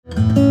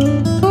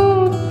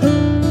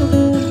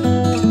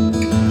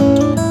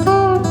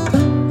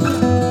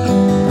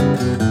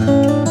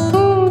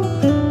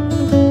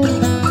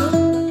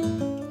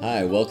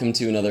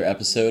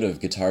episode of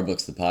Guitar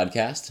Books, the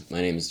podcast.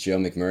 My name is Joe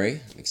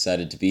McMurray. I'm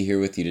excited to be here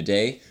with you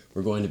today.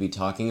 We're going to be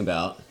talking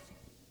about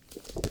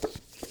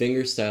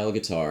Fingerstyle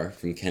guitar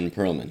from Ken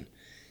Perlman.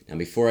 Now,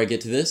 before I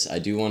get to this, I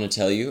do want to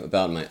tell you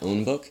about my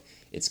own book.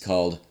 It's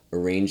called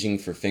Arranging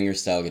for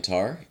Fingerstyle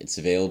Guitar. It's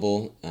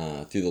available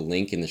through the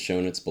link in the show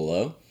notes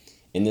below.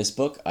 In this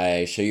book,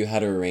 I show you how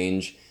to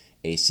arrange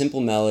a simple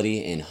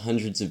melody in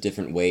hundreds of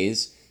different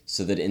ways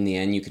so that in the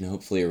end you can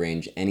hopefully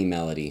arrange any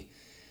melody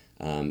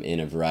in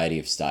a variety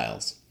of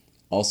styles.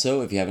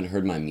 Also, if you haven't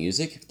heard my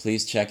music,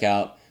 please check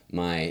out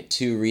my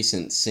two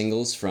recent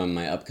singles from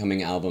my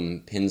upcoming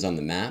album, Pins on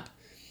the Map.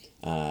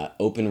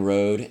 Open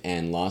Road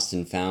and Lost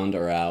and Found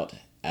are out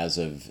as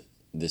of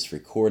this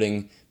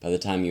recording. By the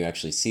time you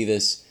actually see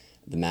this,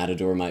 The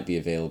Matador might be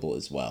available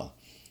as well.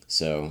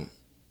 So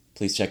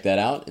please check that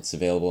out. It's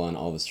available on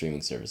all the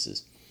streaming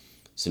services.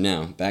 So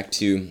now, back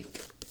to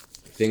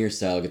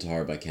Fingerstyle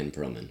Guitar by Ken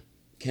Perlman.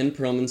 Ken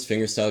Perlman's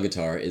Fingerstyle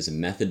Guitar is a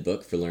method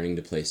book for learning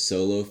to play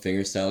solo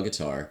fingerstyle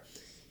guitar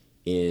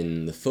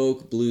in the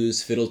folk,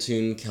 blues, fiddle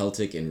tune,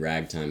 Celtic, and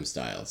ragtime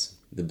styles.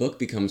 The book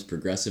becomes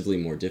progressively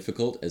more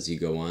difficult as you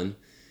go on.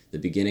 The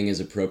beginning is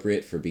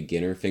appropriate for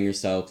beginner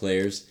fingerstyle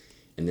players,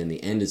 and then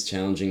the end is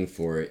challenging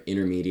for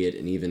intermediate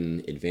and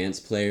even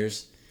advanced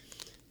players.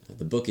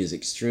 The book is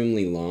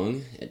extremely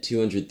long, at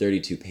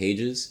 232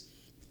 pages,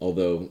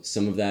 although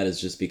some of that is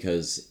just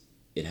because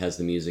it has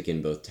the music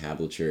in both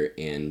tablature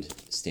and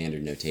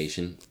standard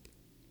notation,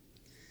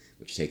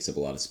 which takes up a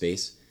lot of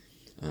space.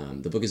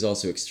 The book is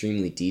also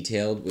extremely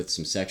detailed with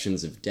some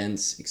sections of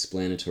dense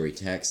explanatory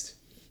text.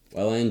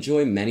 While I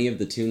enjoy many of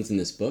the tunes in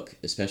this book,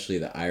 especially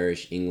the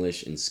Irish,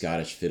 English, and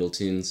Scottish fiddle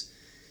tunes,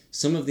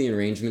 some of the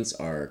arrangements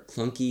are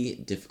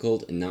clunky,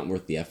 difficult, and not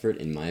worth the effort,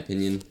 in my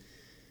opinion.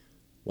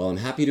 While I'm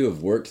happy to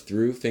have worked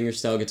through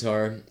fingerstyle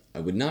guitar, I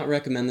would not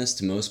recommend this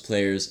to most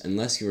players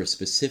unless you are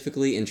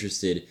specifically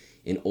interested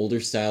in older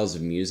styles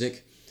of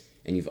music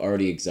and you've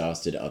already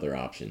exhausted other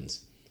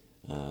options,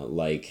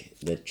 like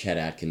the Chet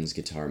Atkins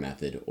guitar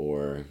method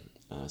or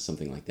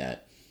something like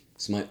that.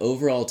 So my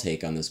overall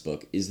take on this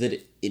book is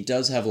that it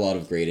does have a lot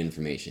of great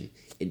information.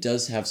 It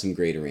does have some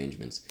great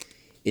arrangements.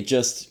 It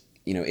just,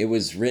 it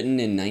was written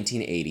in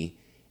 1980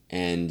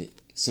 and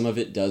some of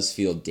it does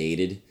feel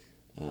dated.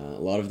 A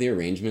lot of the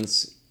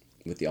arrangements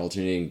with the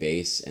alternating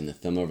bass and the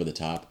thumb over the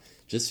top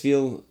just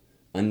feel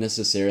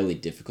unnecessarily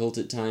difficult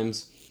at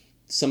times.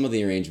 Some of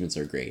the arrangements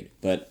are great,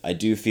 but I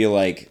do feel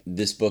like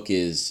this book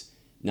is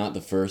not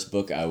the first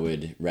book I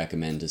would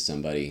recommend to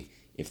somebody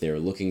if they were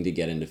looking to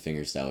get into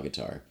fingerstyle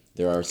guitar.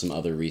 There are some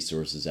other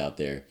resources out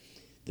there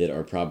that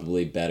are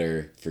probably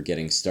better for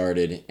getting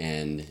started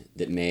and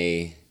that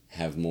may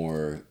have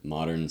more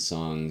modern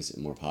songs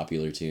and more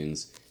popular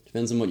tunes.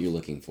 Depends on what you're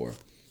looking for.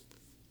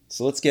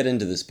 So let's get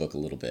into this book a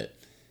little bit.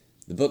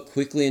 The book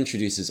quickly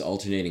introduces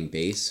alternating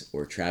bass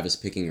or Travis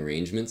picking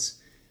arrangements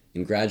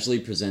and gradually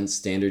presents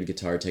standard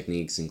guitar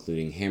techniques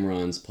including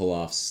hammer-ons,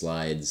 pull-offs,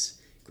 slides,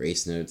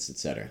 grace notes,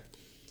 etc.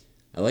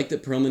 I like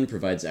that Perlman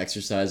provides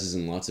exercises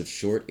in lots of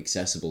short,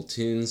 accessible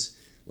tunes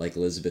like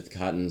Elizabeth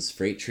Cotton's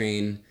Freight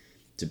Train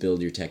to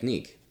build your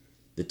technique.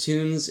 The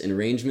tunes and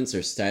arrangements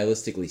are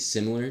stylistically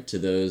similar to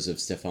those of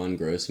Stefan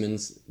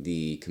Grossman's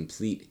The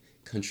Complete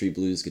Country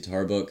Blues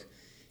Guitar Book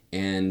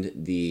and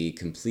the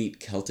Complete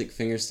Celtic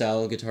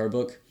Fingerstyle Guitar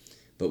Book,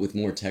 but with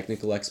more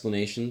technical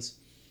explanations,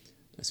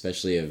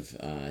 especially of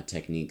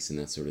techniques and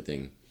that sort of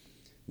thing.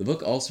 The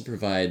book also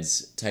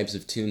provides types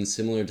of tunes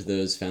similar to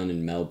those found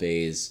in Mel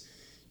Bay's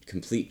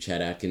Complete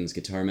Chet Atkins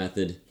Guitar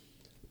Method,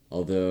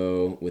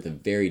 although with a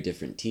very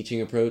different teaching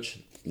approach.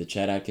 The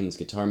Chet Atkins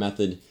Guitar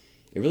Method,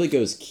 it really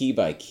goes key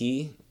by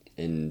key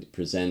and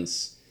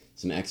presents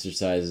some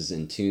exercises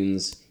and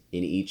tunes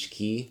in each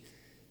key,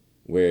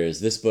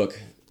 whereas this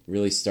book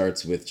really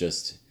starts with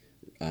just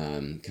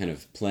kind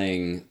of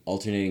playing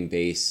alternating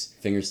bass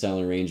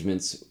fingerstyle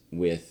arrangements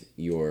with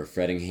your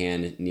fretting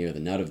hand near the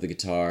nut of the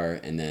guitar,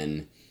 and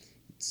then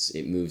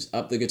it moves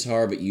up the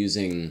guitar but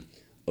using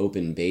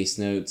open bass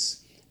notes,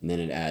 and then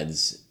it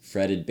adds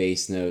fretted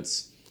bass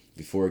notes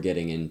before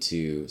getting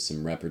into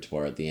some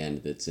repertoire at the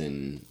end that's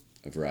in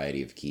a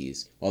variety of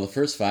keys. While the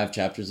first 5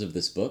 chapters of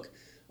this book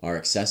are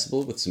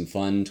accessible with some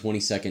fun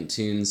 20-second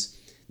tunes,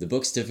 the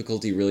book's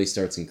difficulty really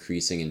starts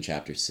increasing in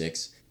chapter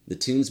 6. The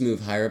tunes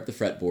move higher up the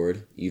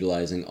fretboard,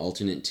 utilizing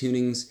alternate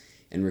tunings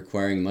and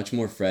requiring much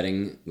more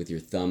fretting with your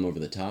thumb over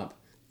the top.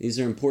 These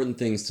are important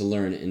things to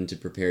learn and to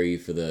prepare you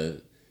for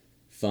the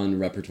fun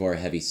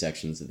repertoire-heavy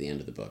sections at the end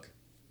of the book.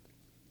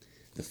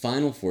 The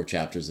final 4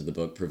 chapters of the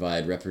book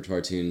provide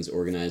repertoire tunes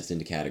organized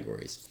into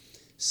categories: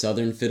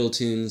 Southern fiddle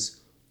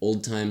tunes,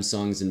 old-time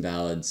songs and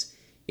ballads,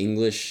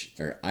 Irish,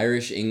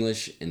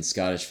 English, and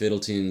Scottish fiddle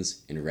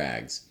tunes, and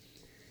rags.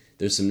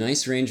 There's some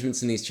nice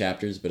arrangements in these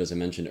chapters, but as I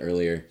mentioned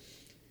earlier,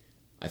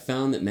 I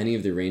found that many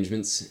of the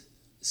arrangements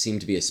seem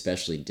to be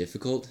especially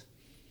difficult.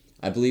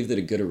 I believe that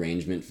a good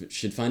arrangement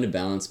should find a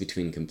balance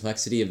between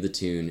complexity of the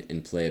tune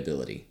and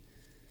playability.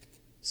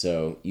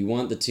 So you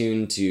want the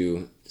tune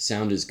to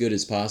sound as good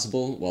as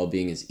possible while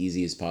being as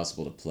easy as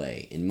possible to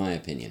play, in my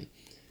opinion.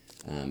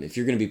 If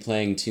you're going to be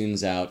playing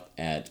tunes out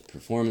at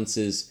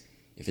performances,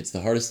 if it's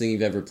the hardest thing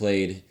you've ever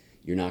played,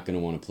 you're not going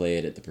to want to play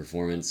it at the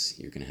performance.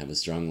 You're going to have a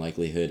strong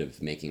likelihood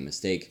of making a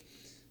mistake.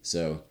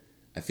 So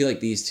I feel like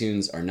these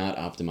tunes are not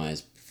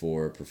optimized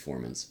for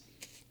performance.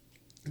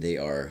 They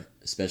are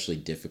especially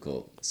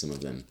difficult, some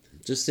of them.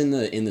 Just in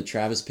the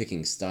Travis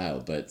picking style,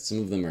 but some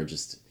of them are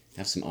just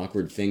have some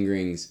awkward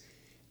fingerings,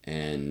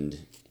 and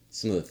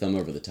some of the thumb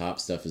over the top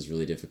stuff is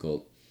really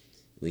difficult,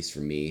 at least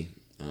for me.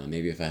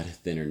 Maybe if I had a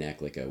thinner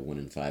neck, like a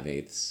 1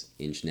 5/8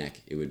 inch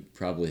neck, it would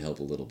probably help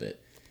a little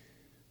bit.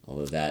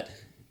 Although that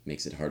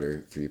makes it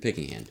harder for your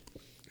picking hand.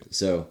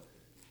 So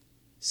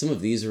some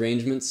of these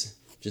arrangements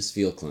just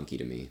feel clunky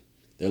to me.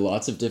 There are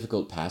lots of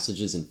difficult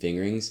passages and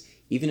fingerings,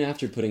 even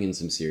after putting in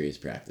some serious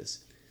practice.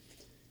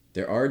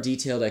 There are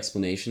detailed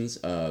explanations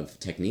of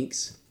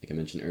techniques, like I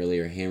mentioned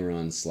earlier,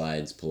 hammer-ons,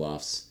 slides,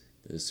 pull-offs,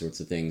 those sorts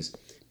of things,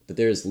 but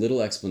there is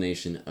little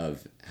explanation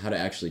of how to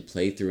actually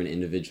play through an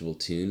individual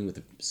tune with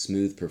a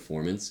smooth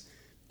performance.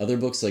 Other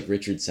books like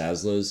Richard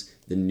Saslow's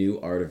The New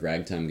Art of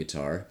Ragtime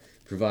Guitar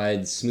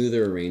provide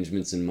smoother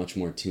arrangements and much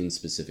more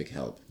tune-specific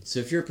help. So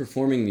if you're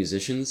performing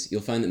musicians,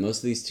 you'll find that most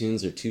of these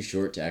tunes are too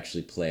short to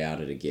actually play out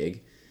at a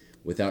gig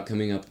without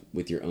coming up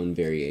with your own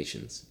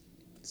variations.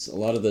 So a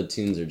lot of the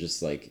tunes are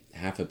just like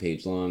half a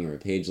page long or a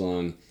page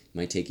long. It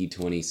might take you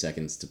 20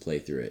 seconds to play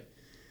through it.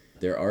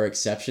 There are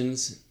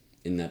exceptions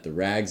in that the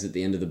rags at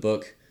the end of the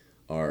book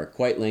are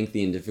quite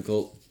lengthy and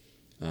difficult.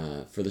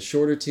 For the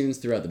shorter tunes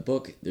throughout the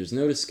book, there's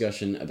no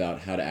discussion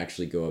about how to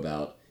actually go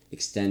about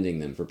extending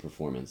them for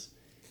performance.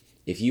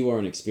 If you are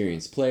an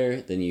experienced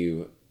player, then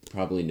you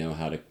probably know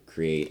how to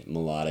create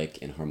melodic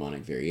and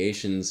harmonic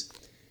variations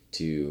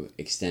to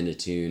extend a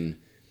tune.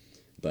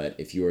 But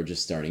if you are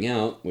just starting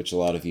out, which a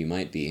lot of you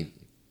might be,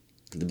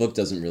 the book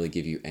doesn't really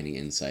give you any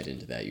insight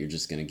into that. You're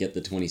just going to get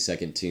the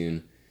 20-second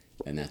tune,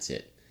 and that's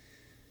it.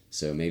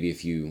 So maybe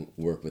if you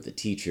work with a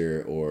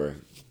teacher or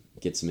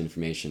get some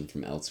information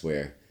from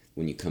elsewhere,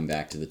 when you come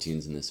back to the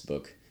tunes in this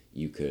book,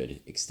 you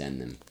could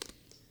extend them.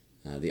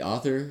 The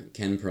author,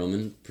 Ken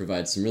Perlman,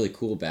 provides some really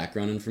cool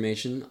background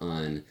information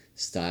on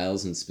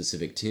styles and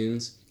specific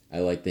tunes. I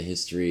like the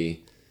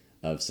history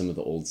of some of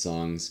the old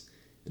songs.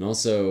 And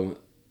also,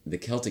 the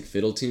Celtic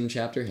Fiddle Tune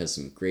chapter has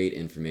some great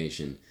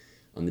information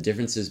on the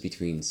differences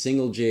between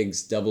single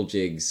jigs, double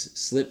jigs,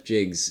 slip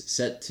jigs,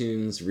 set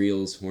tunes,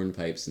 reels,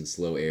 hornpipes, and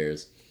slow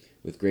airs,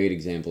 with great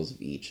examples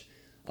of each.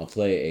 I'll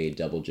play a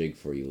double jig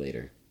for you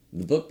later.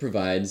 The book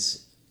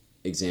provides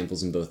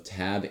examples in both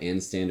tab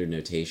and standard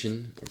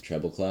notation, or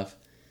treble clef.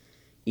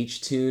 Each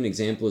tune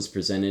example is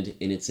presented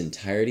in its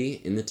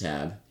entirety in the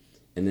tab,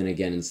 and then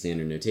again in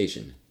standard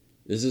notation.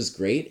 This is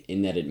great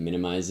in that it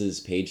minimizes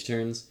page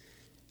turns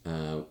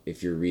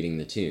if you're reading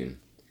the tune.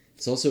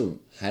 It's also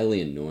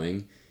highly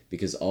annoying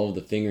because all of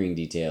the fingering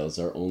details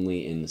are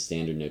only in the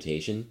standard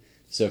notation,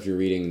 so if you're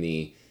reading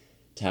the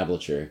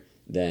tablature,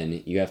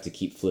 then you have to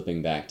keep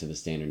flipping back to the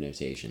standard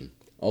notation.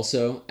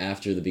 Also,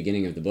 after the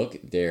beginning of the book,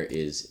 there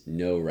is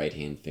no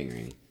right-hand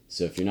fingering.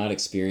 So if you're not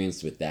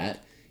experienced with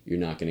that, you're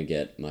not going to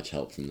get much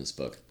help from this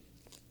book.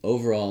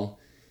 Overall,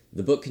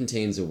 the book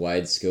contains a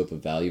wide scope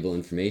of valuable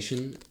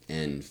information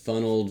and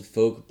funneled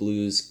folk,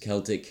 blues,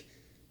 Celtic,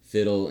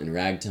 fiddle, and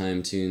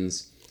ragtime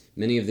tunes.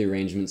 Many of the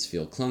arrangements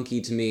feel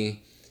clunky to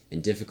me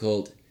and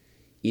difficult,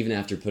 even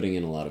after putting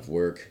in a lot of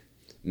work.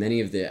 Many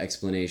of the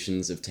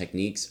explanations of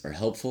techniques are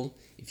helpful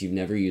if you've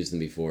never used them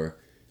before,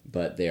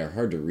 but they are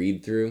hard to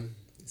read through.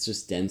 It's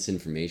just dense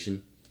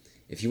information.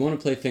 If you want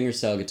to play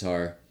fingerstyle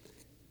guitar,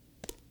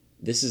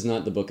 this is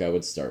not the book I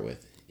would start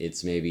with.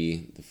 It's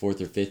maybe the 4th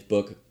or 5th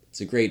book.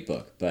 It's a great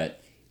book,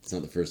 but it's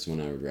not the first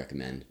one I would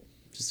recommend.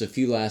 Just a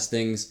few last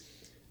things.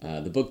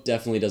 The book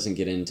definitely doesn't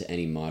get into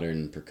any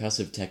modern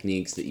percussive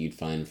techniques that you'd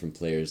find from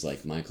players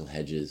like Michael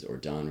Hedges or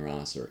Don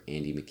Ross or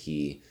Andy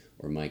McKee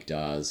or Mike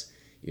Dawes.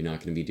 You're not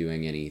going to be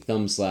doing any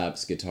thumb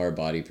slaps, guitar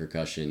body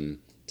percussion,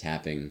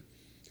 tapping.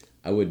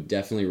 I would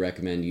definitely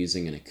recommend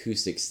using an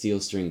acoustic steel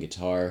string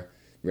guitar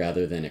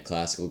rather than a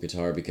classical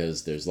guitar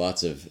because there's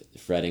lots of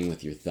fretting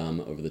with your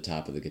thumb over the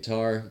top of the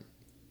guitar.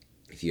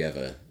 If you have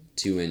a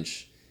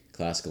 2-inch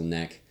classical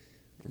neck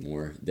or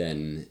more,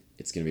 then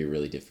it's going to be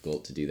really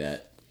difficult to do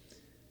that.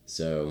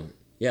 So,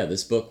 yeah,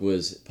 this book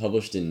was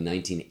published in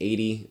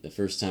 1980, the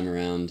first time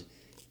around,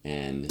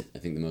 and I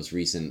think the most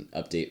recent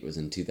update was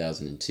in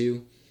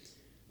 2002.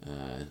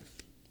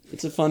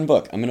 It's a fun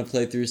book. I'm going to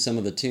play through some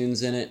of the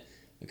tunes in it,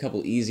 a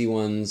couple easy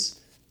ones,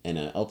 and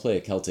I'll play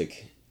a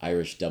Celtic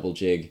Irish double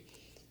jig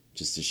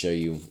just to show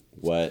you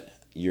what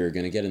you're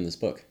going to get in this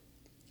book.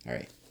 All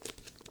right.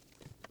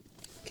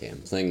 Okay,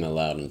 I'm playing my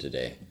Loudon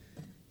today.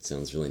 It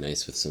sounds really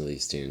nice with some of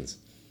these tunes.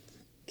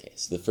 Okay,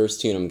 so the first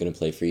tune I'm going to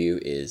play for you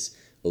is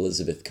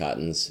Elizabeth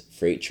Cotton's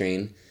Freight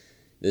Train.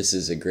 This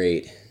is a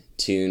great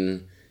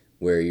tune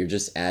where you're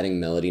just adding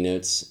melody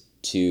notes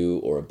to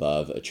or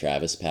above a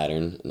Travis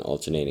pattern, an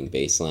alternating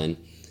bass line.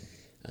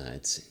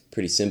 It's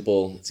pretty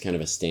simple. It's kind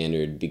of a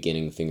standard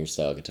beginning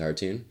fingerstyle guitar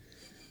tune.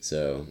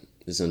 So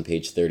this is on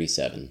page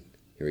 37.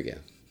 Here we go.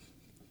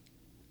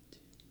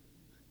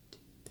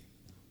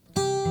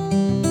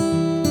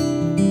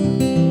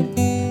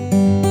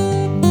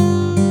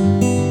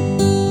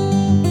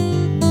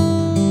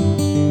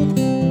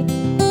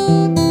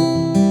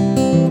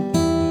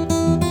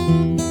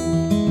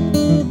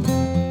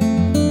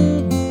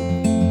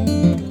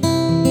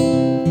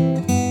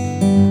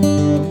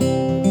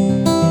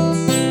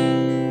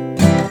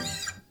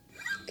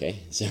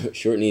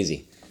 short and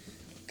easy.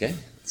 Okay,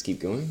 let's keep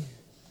going.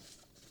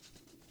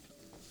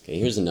 Okay,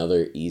 here's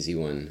another easy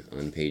one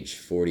on page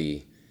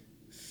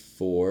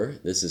 44.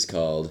 This is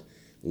called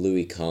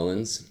Louis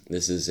Collins.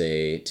 This is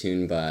a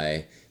tune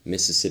by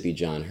Mississippi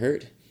John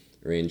Hurt,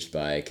 arranged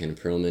by Ken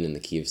Perlman in the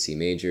key of C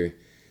major.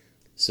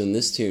 So in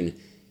this tune,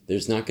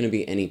 there's not going to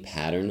be any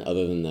pattern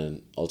other than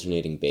the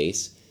alternating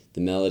bass. The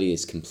melody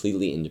is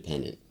completely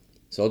independent.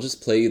 So I'll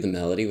just play you the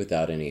melody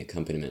without any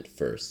accompaniment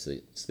first, so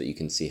that you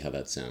can see how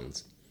that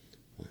sounds.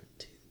 1,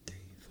 2, 3,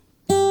 4.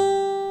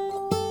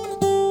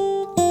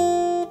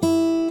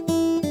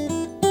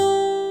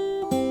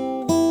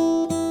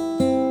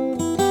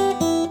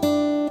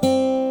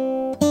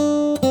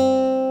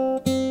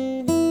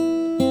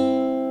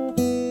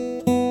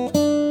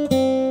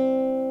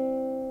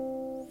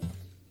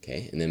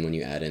 Okay, and then when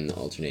you add in the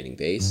alternating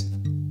bass,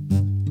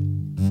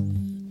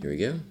 here we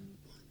go. 1,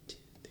 2,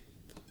 3,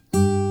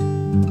 4.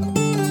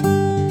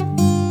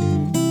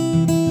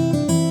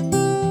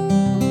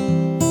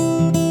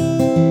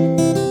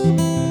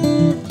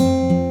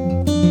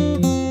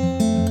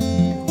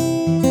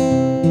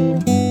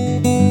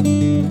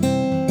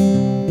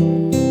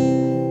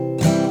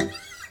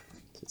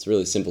 So it's a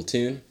really simple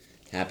tune,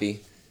 happy.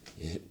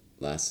 It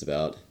lasts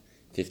about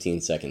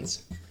 15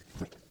 seconds.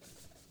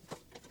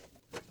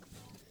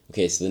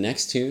 Okay, so the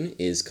next tune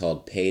is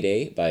called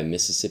Payday by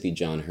Mississippi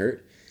John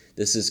Hurt.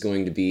 This is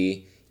going to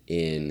be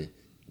in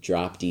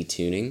drop D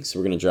tuning. So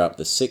we're going to drop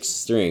the 6th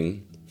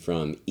string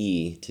from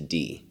E to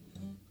D.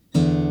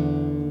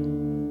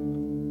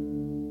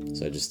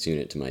 So I just tune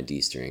it to my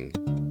D string.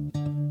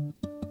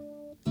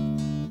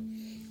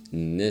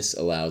 And this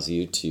allows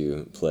you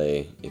to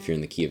play, if you're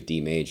in the key of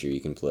D major, you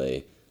can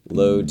play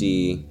low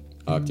D,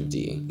 octave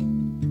D.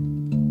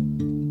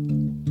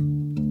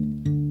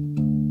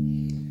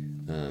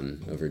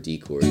 Over D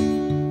chord.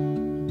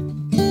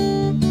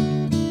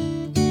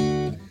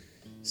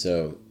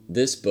 So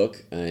this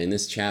book, in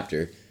this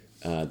chapter,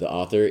 the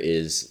author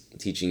is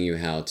teaching you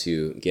how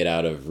to get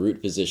out of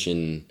root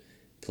position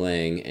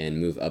playing and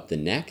move up the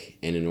neck,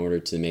 and in order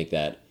to make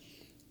that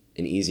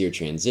an easier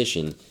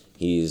transition,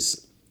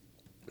 he's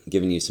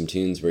given you some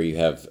tunes where you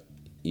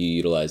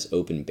utilize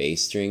open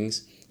bass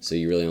strings, so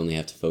you really only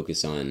have to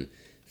focus on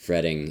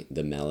fretting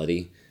the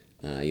melody.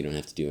 You don't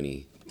have to do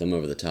any thumb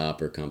over the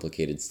top or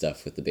complicated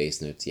stuff with the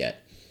bass notes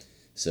yet.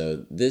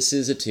 So this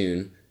is a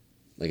tune,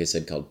 like I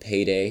said, called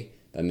Payday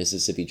by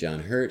Mississippi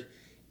John Hurt,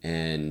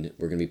 and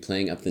we're going to be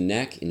playing up the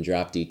neck in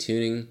drop D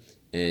tuning,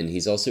 and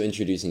he's also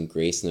introducing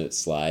grace note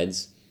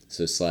slides,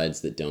 so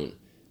slides that don't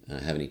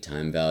have any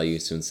time value.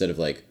 So instead of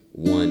like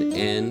 1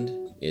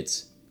 and,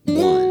 it's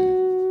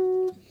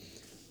 1.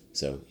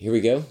 So here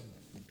we go. 1,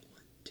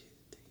 2,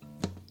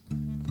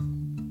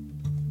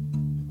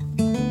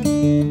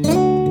 3.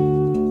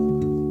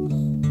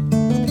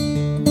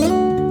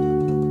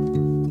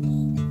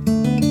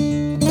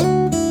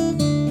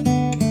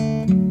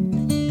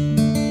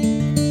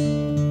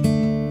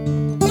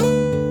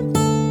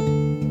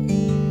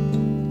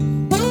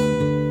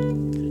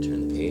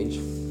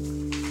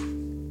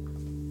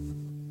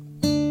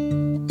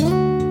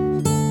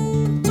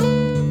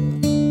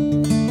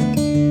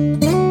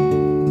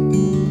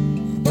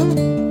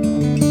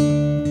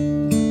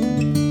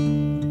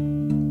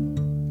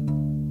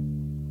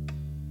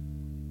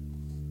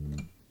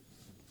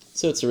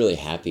 So it's a really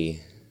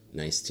happy,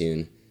 nice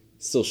tune.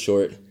 It's still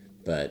short,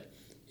 but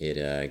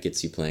it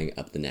gets you playing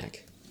up the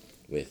neck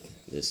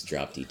with this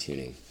drop D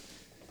tuning.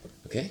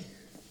 Okay?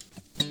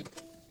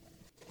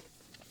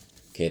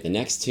 Okay, the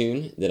next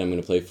tune that I'm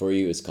going to play for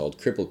you is called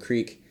Cripple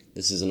Creek.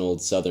 This is an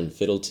old Southern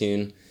fiddle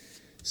tune.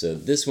 So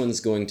this one's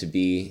going to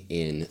be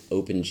in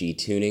open G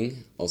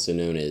tuning, also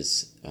known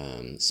as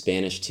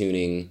Spanish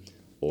tuning,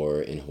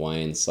 or in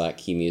Hawaiian slack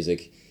key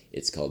music,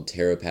 it's called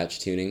taro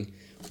patch tuning.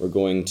 We're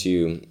going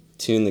to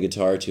tune the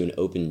guitar to an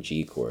open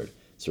G chord.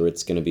 So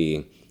it's going to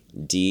be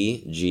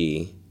D,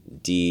 G,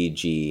 D,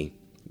 G,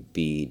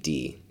 B,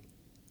 D.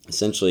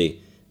 Essentially,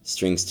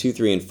 strings 2,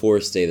 3, and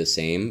 4 stay the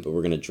same, but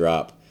we're going to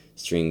drop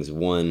strings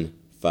 1,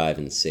 5,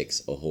 and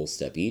 6 a whole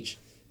step each.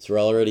 So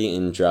we're already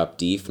in drop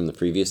D from the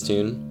previous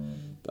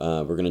tune.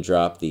 We're going to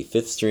drop the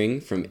 5th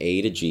string from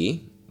A to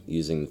G,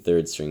 using the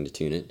 3rd string to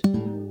tune it.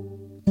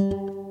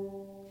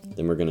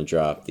 Then we're going to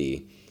drop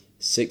the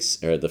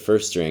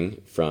 1st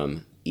string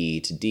from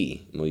E to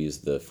D. And we'll use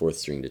the 4th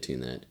string to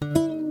tune that.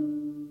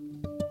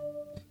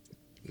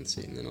 Let's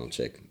see, and then I'll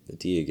check the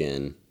D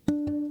again,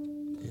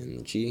 and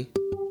the G.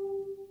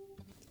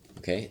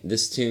 Okay,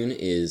 this tune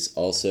is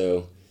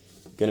also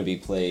going to be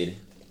played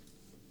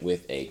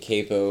with a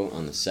capo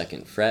on the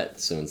 2nd fret.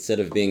 So instead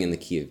of being in the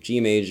key of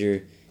G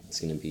major, it's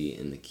going to be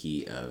in the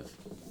key of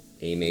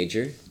A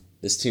major.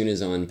 This tune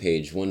is on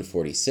page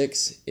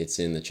 146. It's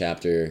in the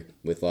chapter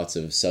with lots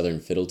of Southern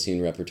fiddle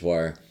tune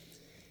repertoire,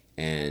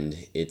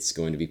 and it's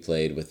going to be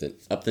played with an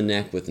up the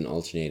neck with an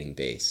alternating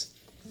bass.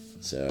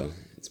 So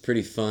it's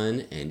pretty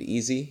fun and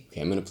easy.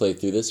 Okay, I'm going to play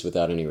through this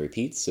without any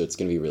repeats, so it's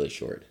going to be really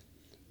short.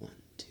 1,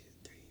 2,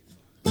 3,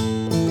 4.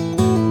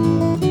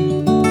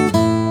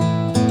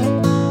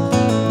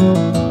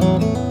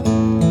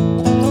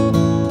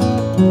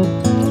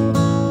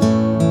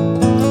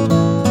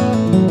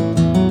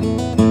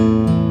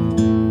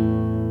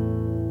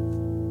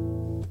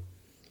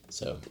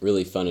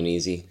 fun and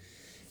easy.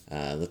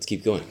 Let's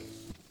keep going.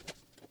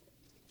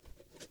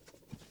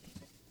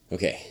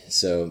 Okay,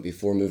 so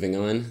before moving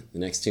on, the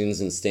next tune's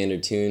in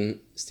standard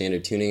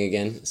tuning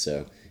again,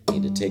 so I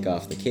need to take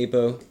off the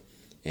capo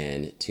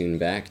and tune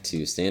back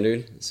to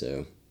standard,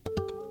 so...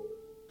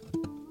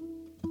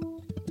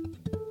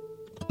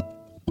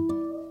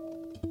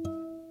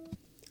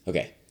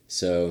 Okay,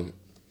 so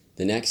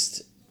the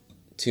next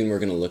tune we're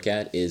going to look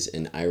at is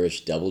an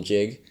Irish double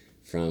jig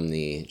from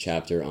the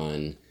chapter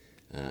on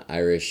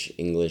Irish,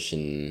 English,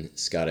 and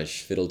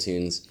Scottish fiddle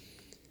tunes.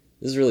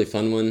 This is a really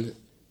fun one.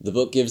 The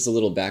book gives a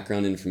little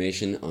background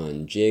information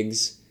on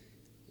jigs,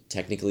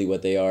 technically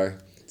what they are.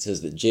 It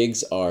says that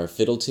jigs are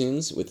fiddle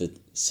tunes with a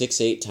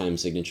 6/8 time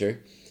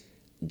signature,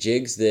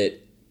 jigs that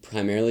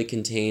primarily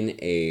contain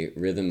a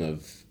rhythm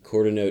of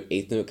quarter note,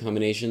 eighth note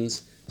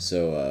combinations,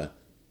 so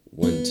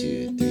 1,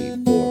 2,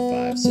 3, 4,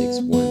 5, 6,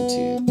 1,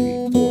 2,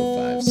 3, 4,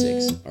 5,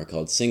 6 are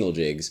called single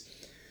jigs,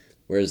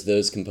 whereas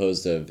those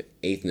composed of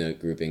eighth note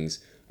groupings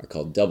are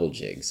called double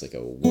jigs, like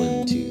a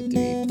 1, 2,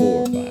 3,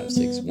 4, 5,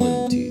 6,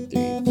 1, 2,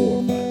 3,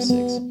 4, 5,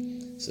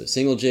 6. So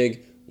single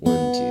jig,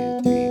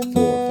 1, 2, 3,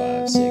 4,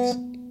 5, 6.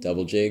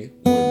 Double jig,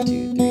 1,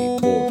 2, 3,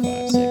 4,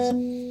 5, 6.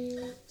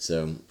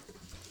 So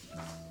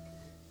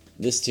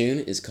this tune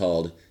is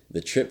called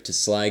The Trip to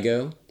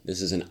Sligo.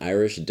 This is an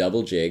Irish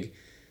double jig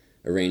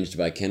arranged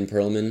by Ken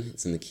Perlman.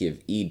 It's in the key of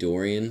E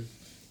Dorian.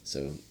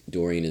 So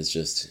Dorian is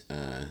just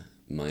a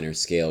minor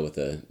scale with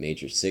a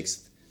major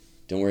sixth.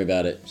 Don't worry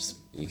about it.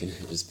 You can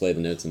just play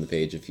the notes on the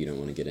page if you don't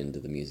want to get into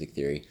the music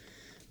theory.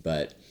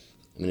 But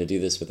I'm going to do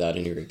this without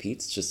any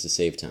repeats just to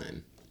save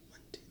time. 1,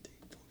 2, 3,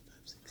 4,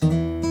 5, 6.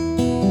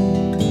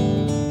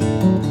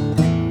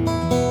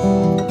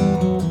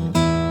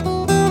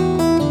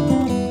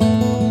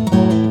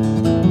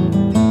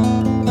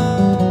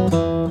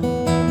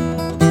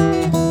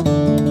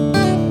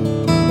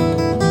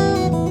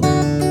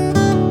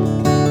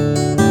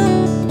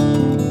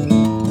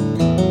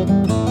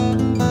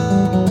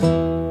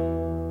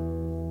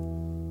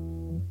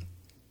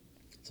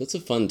 So it's a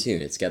fun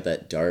tune. It's got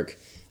that dark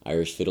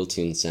Irish fiddle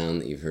tune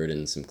sound that you've heard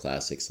in some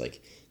classics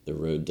like The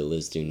Road to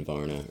Lisdoon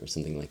Varna or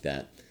something like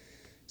that.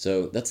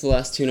 So that's the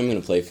last tune I'm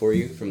going to play for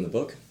you from the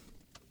book.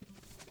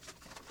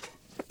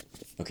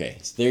 Okay,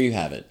 so there you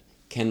have it.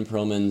 Ken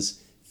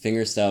Perlman's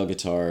Fingerstyle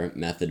Guitar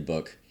Method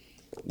Book.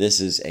 This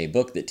is a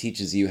book that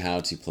teaches you how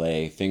to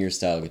play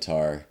fingerstyle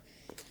guitar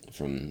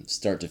from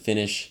start to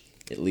finish,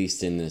 at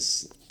least in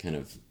this kind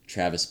of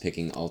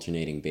Travis-picking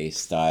alternating bass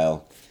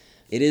style.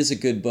 It is a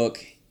good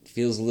book.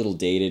 Feels a little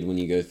dated when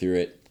you go through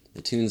it.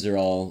 The tunes are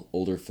all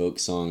older folk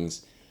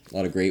songs, a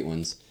lot of great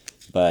ones,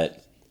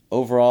 but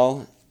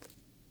overall,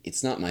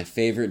 it's not my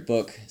favorite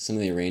book. Some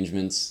of the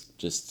arrangements,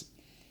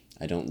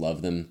 I don't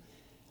love them.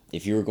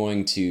 If you were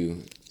going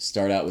to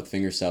start out with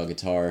fingerstyle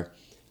guitar,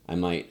 I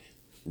might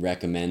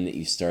recommend that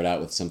you start out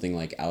with something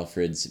like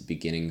Alfred's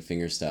Beginning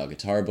Fingerstyle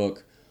Guitar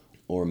Book,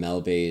 or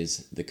Mel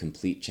Bay's The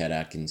Complete Chet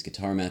Atkins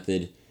Guitar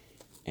Method,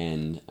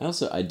 and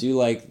I do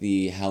like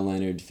the Hal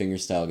Leonard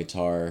Fingerstyle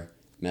Guitar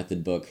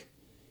Method book.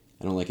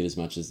 I don't like it as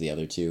much as the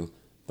other two,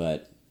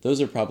 but those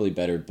are probably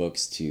better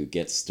books to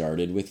get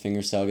started with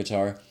fingerstyle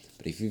guitar.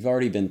 But if you've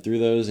already been through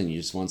those and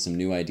you just want some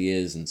new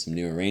ideas and some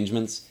new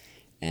arrangements,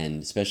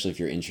 and especially if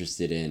you're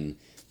interested in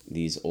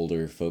these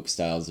older folk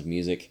styles of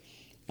music,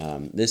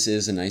 this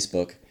is a nice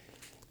book.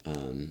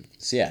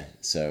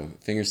 So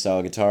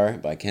Fingerstyle Guitar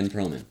by Ken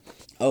Perlman.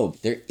 Oh,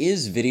 there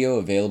is video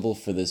available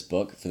for this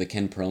book, for the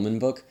Ken Perlman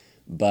book,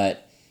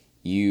 but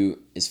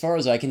as far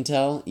as I can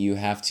tell, you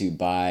have to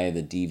buy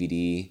the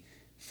DVD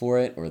for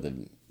it, or the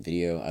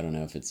video. I don't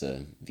know if it's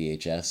a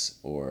VHS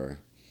or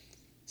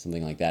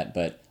something like that,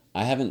 but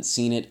I haven't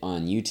seen it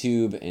on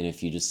YouTube, and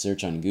if you just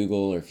search on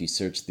Google, or if you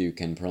search through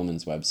Ken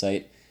Perlman's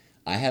website,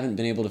 I haven't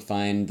been able to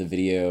find the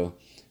video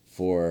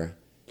for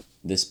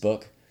this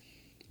book,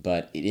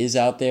 but it is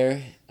out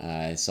there.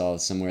 I saw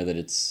somewhere that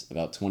it's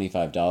about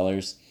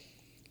 $25,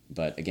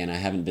 but again, I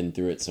haven't been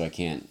through it, so I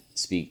can't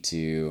speak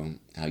to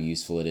how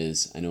useful it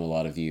is. I know a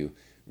lot of you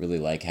really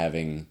like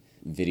having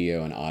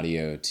video and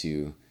audio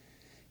to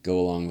go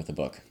along with a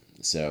book.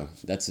 So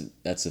that's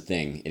a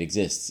thing. It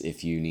exists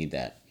if you need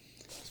that.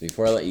 So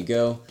before I let you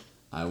go,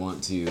 I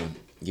want to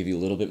give you a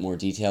little bit more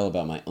detail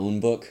about my own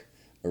book,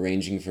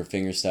 Arranging for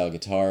Fingerstyle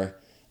Guitar.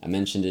 I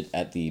mentioned it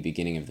at the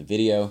beginning of the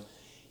video.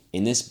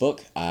 In this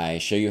book, I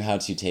show you how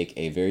to take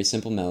a very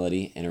simple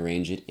melody and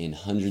arrange it in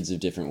hundreds of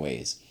different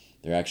ways.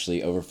 There are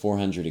actually over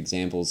 400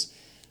 examples.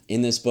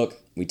 In this book,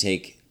 we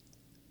take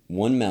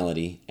one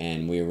melody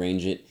and we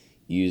arrange it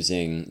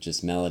using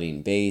just melody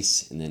and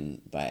bass, and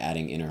then by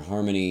adding inner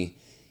harmony,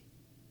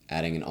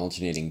 adding an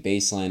alternating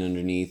bass line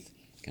underneath,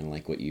 kind of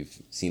like what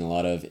you've seen a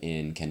lot of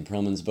in Ken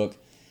Perlman's book,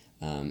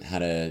 how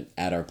to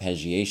add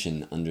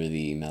arpeggiation under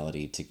the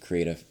melody to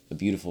create a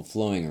beautiful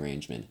flowing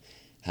arrangement,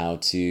 how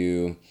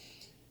to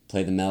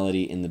play the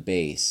melody in the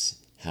bass,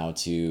 how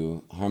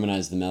to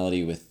harmonize the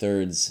melody with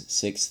thirds,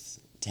 sixths,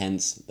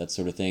 tenths, that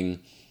sort of thing,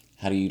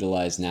 how to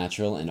utilize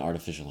natural and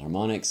artificial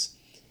harmonics.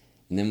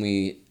 And then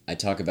I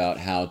talk about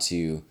how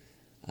to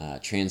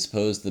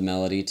transpose the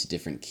melody to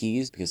different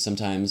keys, because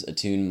sometimes a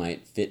tune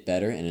might fit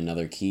better in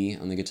another key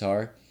on the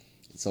guitar.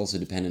 It's also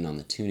dependent on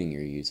the tuning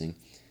you're using.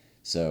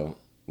 So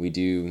I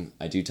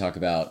do talk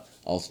about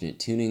alternate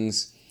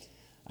tunings.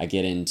 I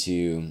get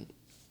into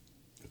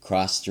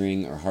cross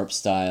string or harp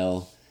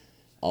style,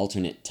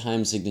 alternate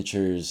time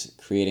signatures,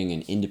 creating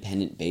an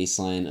independent bass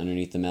line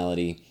underneath the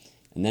melody.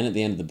 And then at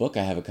the end of the book,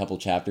 I have a couple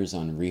chapters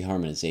on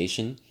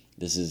reharmonization.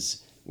 This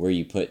is where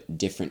you put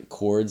different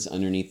chords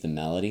underneath the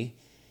melody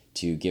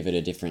to give it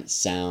a different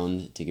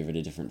sound, to give it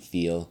a different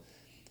feel.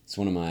 It's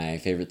one of my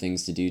favorite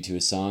things to do to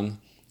a song,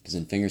 because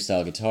in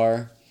fingerstyle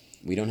guitar,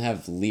 we don't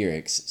have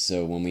lyrics,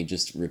 so when we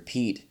just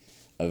repeat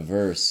a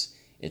verse,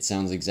 it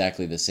sounds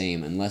exactly the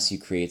same unless you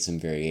create some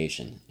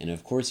variation. And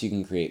of course you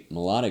can create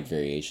melodic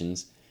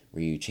variations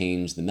where you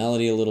change the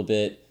melody a little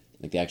bit,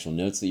 like the actual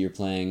notes that you're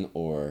playing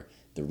or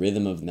the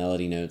rhythm of the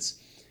melody notes,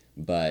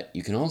 but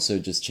you can also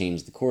just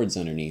change the chords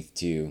underneath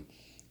to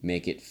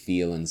make it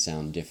feel and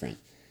sound different.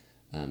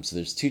 So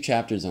there's 2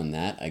 chapters on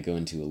that. I go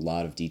into a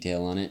lot of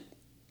detail on it.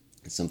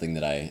 It's something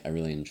that I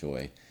really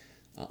enjoy.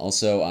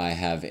 Also, I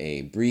have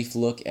a brief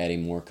look at a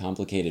more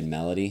complicated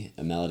melody,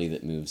 a melody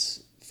that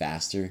moves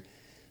faster.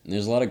 And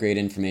there's a lot of great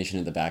information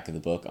at the back of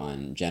the book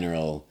on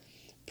general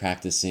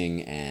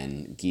practicing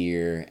and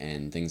gear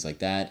and things like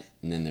that.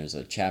 And then there's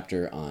a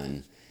chapter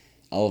on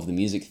all of the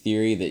music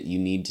theory that you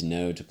need to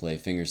know to play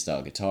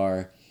fingerstyle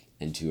guitar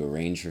and to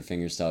arrange for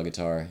fingerstyle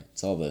guitar.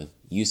 It's all the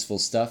useful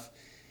stuff.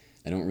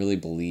 I don't really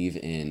believe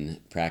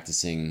in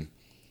practicing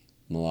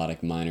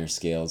melodic minor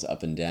scales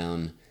up and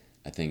down.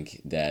 I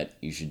think that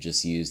you should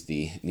just use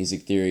the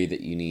music theory that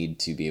you need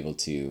to be able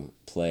to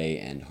play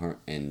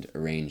and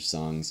arrange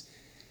songs.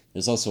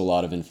 There's also a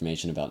lot of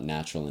information about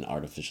natural and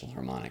artificial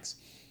harmonics.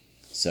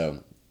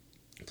 So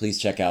please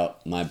check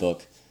out my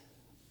book.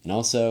 And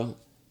also,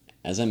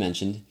 as I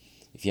mentioned,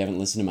 if you haven't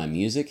listened to my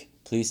music,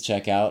 please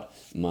check out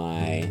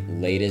my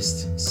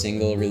latest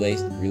single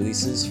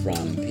releases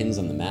from Pins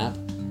on the Map.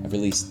 I've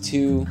released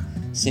 2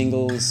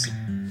 singles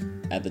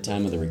at the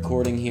time of the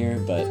recording here,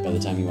 but by the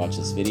time you watch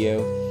this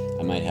video,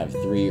 I might have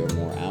 3 or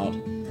more out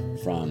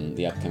from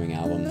the upcoming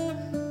album.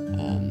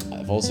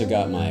 I've also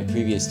got my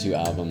previous 2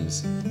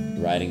 albums,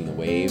 Riding the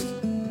Wave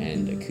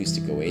and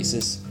Acoustic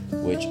Oasis,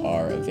 which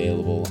are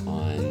available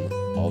on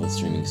all the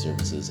streaming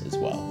services as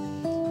well.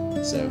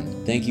 So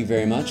thank you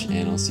very much,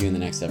 and I'll see you in the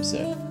next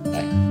episode.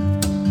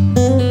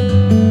 Bye.